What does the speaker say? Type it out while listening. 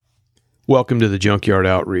Welcome to the Junkyard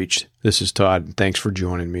Outreach. This is Todd, and thanks for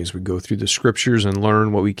joining me as we go through the scriptures and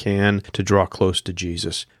learn what we can to draw close to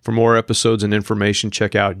Jesus. For more episodes and information,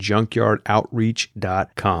 check out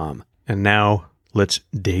junkyardoutreach.com. And now, let's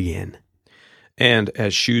dig in. And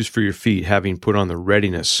as shoes for your feet, having put on the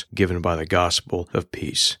readiness given by the gospel of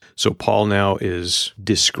peace. So Paul now is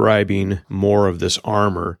describing more of this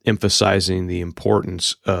armor, emphasizing the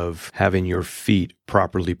importance of having your feet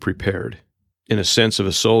properly prepared. In a sense of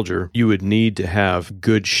a soldier, you would need to have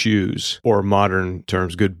good shoes, or modern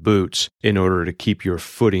terms, good boots, in order to keep your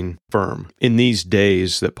footing firm. In these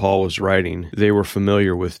days that Paul was writing, they were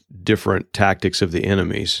familiar with different tactics of the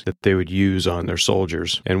enemies that they would use on their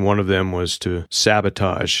soldiers. And one of them was to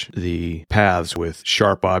sabotage the paths with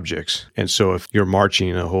sharp objects. And so if you're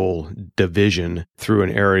marching a whole division through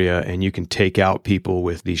an area and you can take out people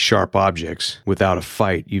with these sharp objects without a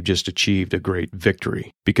fight, you've just achieved a great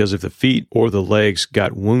victory. Because if the feet or the legs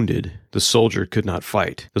got wounded, the soldier could not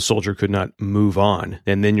fight. The soldier could not move on.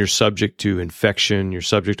 And then you're subject to infection. You're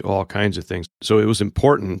subject to all kinds of things. So it was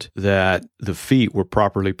important that the feet were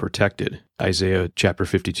properly protected. Isaiah chapter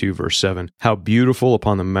 52, verse 7. How beautiful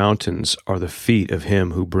upon the mountains are the feet of him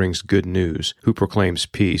who brings good news, who proclaims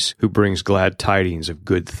peace, who brings glad tidings of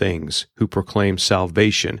good things, who proclaims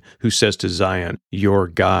salvation, who says to Zion, your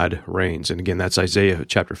God reigns. And again, that's Isaiah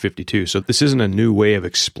chapter 52. So this isn't a new way of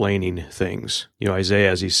explaining things.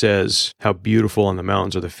 Isaiah, as he says, how beautiful on the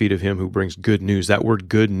mountains are the feet of him who brings good news. That word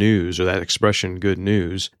good news, or that expression good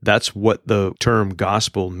news, that's what the term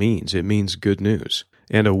gospel means. It means good news.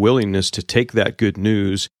 And a willingness to take that good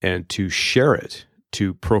news and to share it,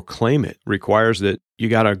 to proclaim it, requires that you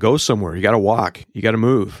got to go somewhere. You got to walk. You got to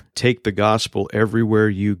move. Take the gospel everywhere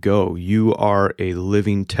you go. You are a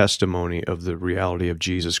living testimony of the reality of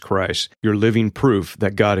Jesus Christ. You're living proof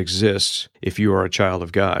that God exists if you are a child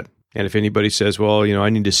of God. And if anybody says, well, I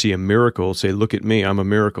need to see a miracle, say, look at me, I'm a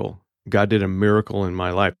miracle. God did a miracle in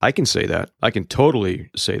my life. I can say that. I can totally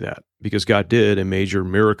say that because God did a major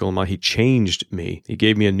miracle in my life. He changed me. He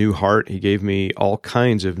gave me a new heart. He gave me all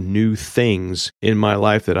kinds of new things in my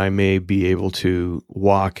life that I may be able to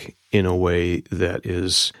walk in a way that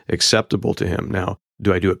is acceptable to Him. Now,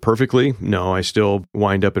 do I do it perfectly? No, I still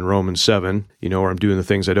wind up in Romans 7, where I'm doing the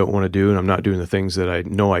things I don't want to do and I'm not doing the things that I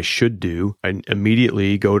know I should do. I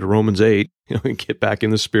immediately go to Romans 8, and get back in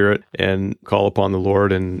the Spirit and call upon the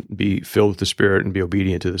Lord and be filled with the Spirit and be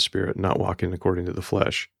obedient to the Spirit, not walking according to the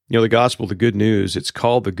flesh. The gospel, the good news, it's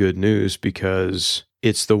called the good news because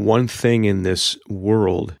it's the one thing in this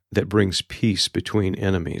world that brings peace between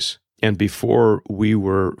enemies. And before we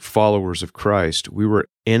were followers of Christ, we were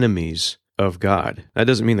enemies of God. That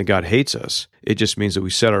doesn't mean that God hates us. It just means that we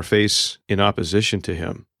set our face in opposition to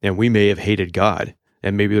Him. And we may have hated God.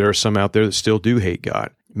 And maybe there are some out there that still do hate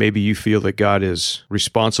God. Maybe you feel that God is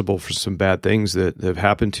responsible for some bad things that have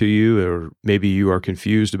happened to you, or maybe you are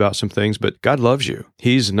confused about some things, but God loves you.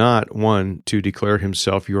 He's not one to declare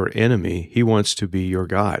Himself your enemy. He wants to be your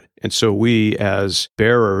God. And so we, as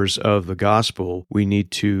bearers of the gospel, we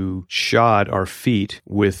need to shod our feet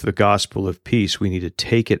with the gospel of peace. We need to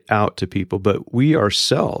take it out to people, but we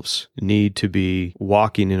ourselves need to be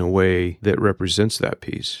walking in a way that represents that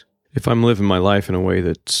peace. If I'm living my life in a way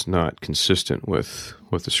that's not consistent with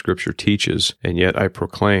what the Scripture teaches, and yet I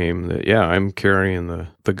proclaim that, I'm carrying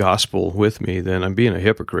the gospel with me, then I'm being a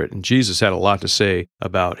hypocrite. And Jesus had a lot to say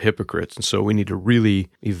about hypocrites. And so we need to really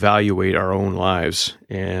evaluate our own lives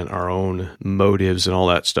and our own motives and all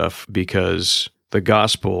that stuff, because the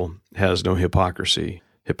gospel has no hypocrisy.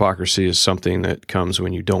 Hypocrisy is something that comes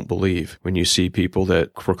when you don't believe, when you see people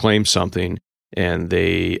that proclaim something and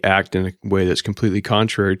they act in a way that's completely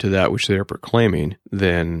contrary to that which they are proclaiming,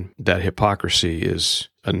 then that hypocrisy is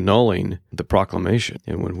annulling the proclamation.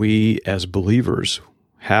 And when we as believers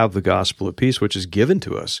have the gospel of peace, which is given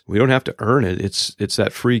to us, we don't have to earn it. It's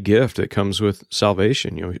that free gift that comes with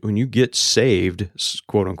salvation. When you get saved,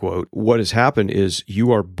 quote unquote, what has happened is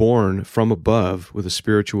you are born from above with a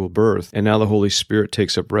spiritual birth, and now the Holy Spirit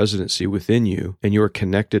takes up residency within you, and you are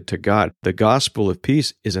connected to God. The gospel of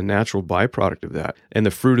peace is a natural byproduct of that, and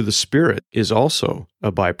the fruit of the Spirit is also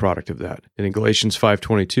a byproduct of that. And in Galatians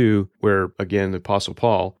 5:22, where again the Apostle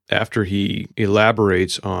Paul, after he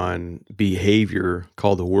elaborates on behavior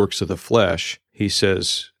called the works of the flesh, he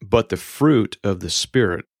says, "But the fruit of the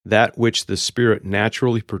Spirit, that which the Spirit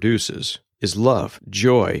naturally produces, is love,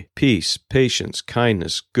 joy, peace, patience,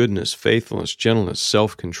 kindness, goodness, faithfulness, gentleness,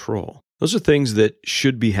 self-control." Those are things that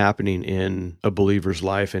should be happening in a believer's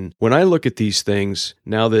life. And when I look at these things,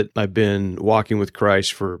 now that I've been walking with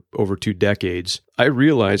Christ for over 2 decades, I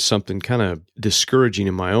realize something kind of discouraging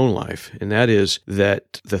in my own life. And that is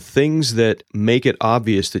that the things that make it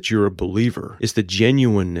obvious that you're a believer is the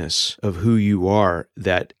genuineness of who you are,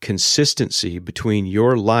 that consistency between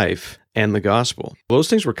your life and the gospel. Those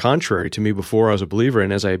things were contrary to me before I was a believer.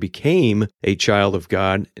 And as I became a child of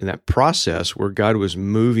God in that process where God was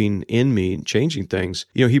moving in me and changing things,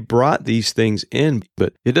 He brought these things in,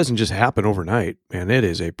 but it doesn't just happen overnight, man. It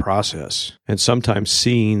is a process. And sometimes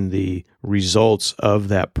seeing the results of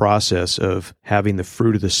that process of having the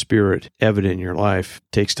fruit of the Spirit evident in your life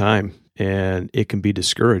takes time, and it can be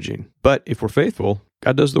discouraging. But if we're faithful,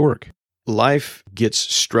 God does the work. Life gets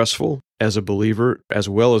stressful as a believer as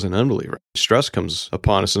well as an unbeliever. Stress comes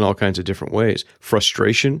upon us in all kinds of different ways.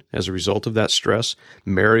 Frustration as a result of that stress,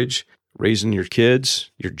 marriage, raising your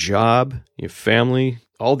kids, your job, your family,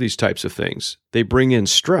 all these types of things. They bring in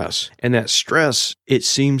stress. And that stress, it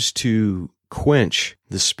seems to quench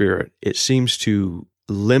the Spirit. It seems to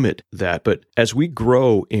limit that. But as we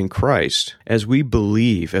grow in Christ, as we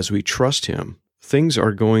believe, as we trust Him, things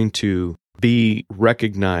are going to be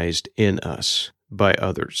recognized in us by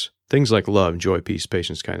others. Things like love, joy, peace,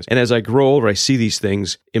 patience, kindness. And as I grow older, I see these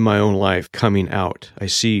things in my own life coming out. I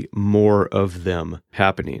see more of them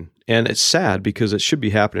happening. And it's sad because it should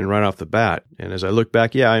be happening right off the bat. And as I look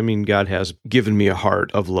back, God has given me a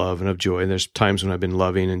heart of love and of joy. And there's times when I've been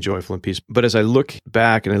loving and joyful and peaceful. But as I look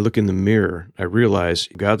back and I look in the mirror, I realize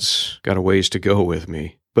God's got a ways to go with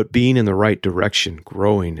me. But being in the right direction,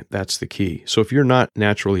 growing, that's the key. So if you're not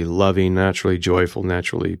naturally loving, naturally joyful,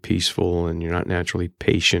 naturally peaceful, and you're not naturally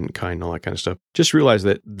patient, kind, all that kind of stuff, just realize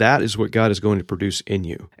that that is what God is going to produce in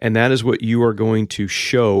you. And that is what you are going to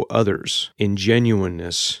show others in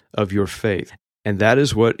genuineness of your faith. And that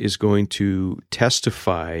is what is going to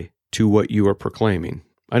testify to what you are proclaiming.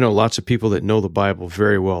 I know lots of people that know the Bible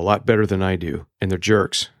very well, a lot better than I do, and they're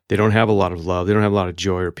jerks. They don't have a lot of love. They don't have a lot of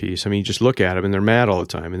joy or peace. You just look at them and they're mad all the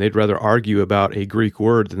time, and they'd rather argue about a Greek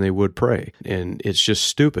word than they would pray. And it's just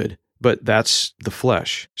stupid, but that's the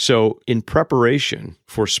flesh. So in preparation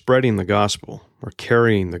for spreading the gospel or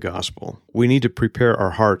carrying the gospel, we need to prepare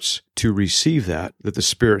our hearts to receive that the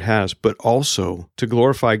Spirit has, but also to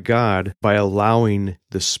glorify God by allowing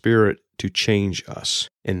the Spirit to change us.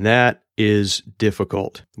 And that is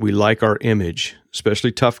difficult. We like our image,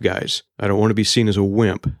 especially tough guys. I don't want to be seen as a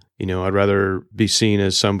wimp. I'd rather be seen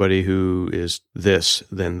as somebody who is this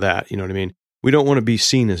than that. You know what I mean? We don't want to be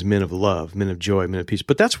seen as men of love, men of joy, men of peace.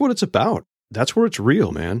 But that's what it's about. That's where it's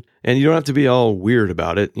real, man. And you don't have to be all weird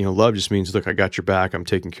about it. Love just means, look, I got your back. I'm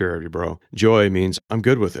taking care of you, bro. Joy means I'm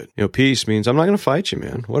good with it. Peace means I'm not going to fight you,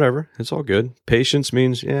 man. Whatever. It's all good. Patience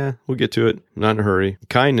means, we'll get to it. I'm not in a hurry.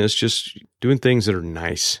 Kindness, just doing things that are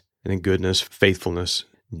nice. And then goodness, faithfulness,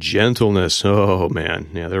 gentleness. Oh, man.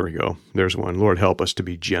 Yeah, there we go. There's one. Lord, help us to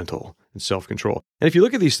be gentle and self-control. And if you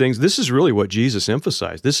look at these things, this is really what Jesus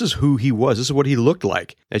emphasized. This is who He was. This is what He looked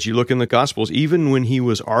like. As you look in the Gospels, even when He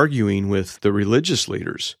was arguing with the religious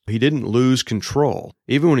leaders, He didn't lose control.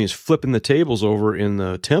 Even when He was flipping the tables over in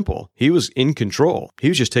the temple, He was in control. He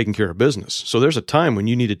was just taking care of business. So there's a time when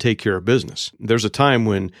you need to take care of business. There's a time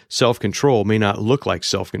when self-control may not look like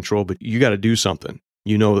self-control, but you got to do something.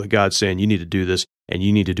 You know that God's saying you need to do this, and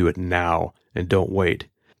you need to do it now, and don't wait.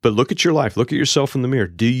 But look at your life. Look at yourself in the mirror.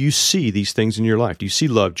 Do you see these things in your life? Do you see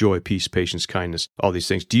love, joy, peace, patience, kindness, all these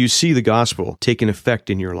things? Do you see the gospel taking effect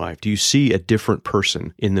in your life? Do you see a different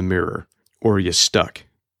person in the mirror? Or are you stuck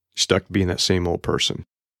being that same old person?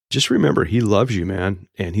 Just remember, He loves you, man,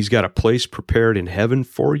 and He's got a place prepared in heaven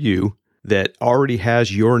for you that already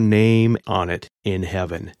has your name on it in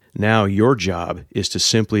heaven. Now your job is to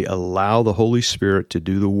simply allow the Holy Spirit to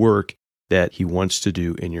do the work that He wants to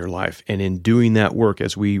do in your life. And in doing that work,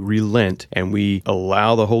 as we relent and we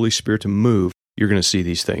allow the Holy Spirit to move, you're going to see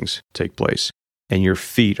these things take place. And your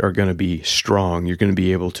feet are going to be strong. You're going to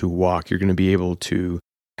be able to walk. You're going to be able to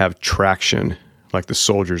have traction. Like the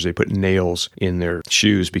soldiers, they put nails in their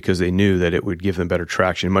shoes because they knew that it would give them better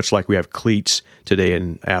traction. Much like we have cleats today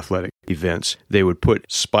in athletic events, they would put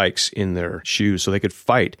spikes in their shoes so they could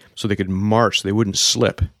fight, so they could march, so they wouldn't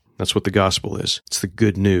slip. That's what the gospel is. It's the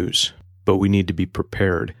good news. But we need to be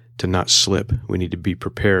prepared to not slip. We need to be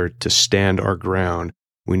prepared to stand our ground.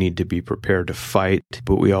 We need to be prepared to fight,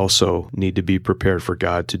 but we also need to be prepared for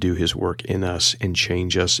God to do His work in us and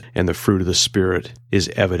change us. And the fruit of the Spirit is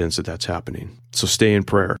evidence that that's happening. So stay in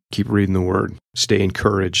prayer. Keep reading the Word. Stay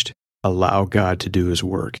encouraged. Allow God to do His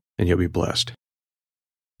work, and you'll be blessed.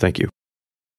 Thank you.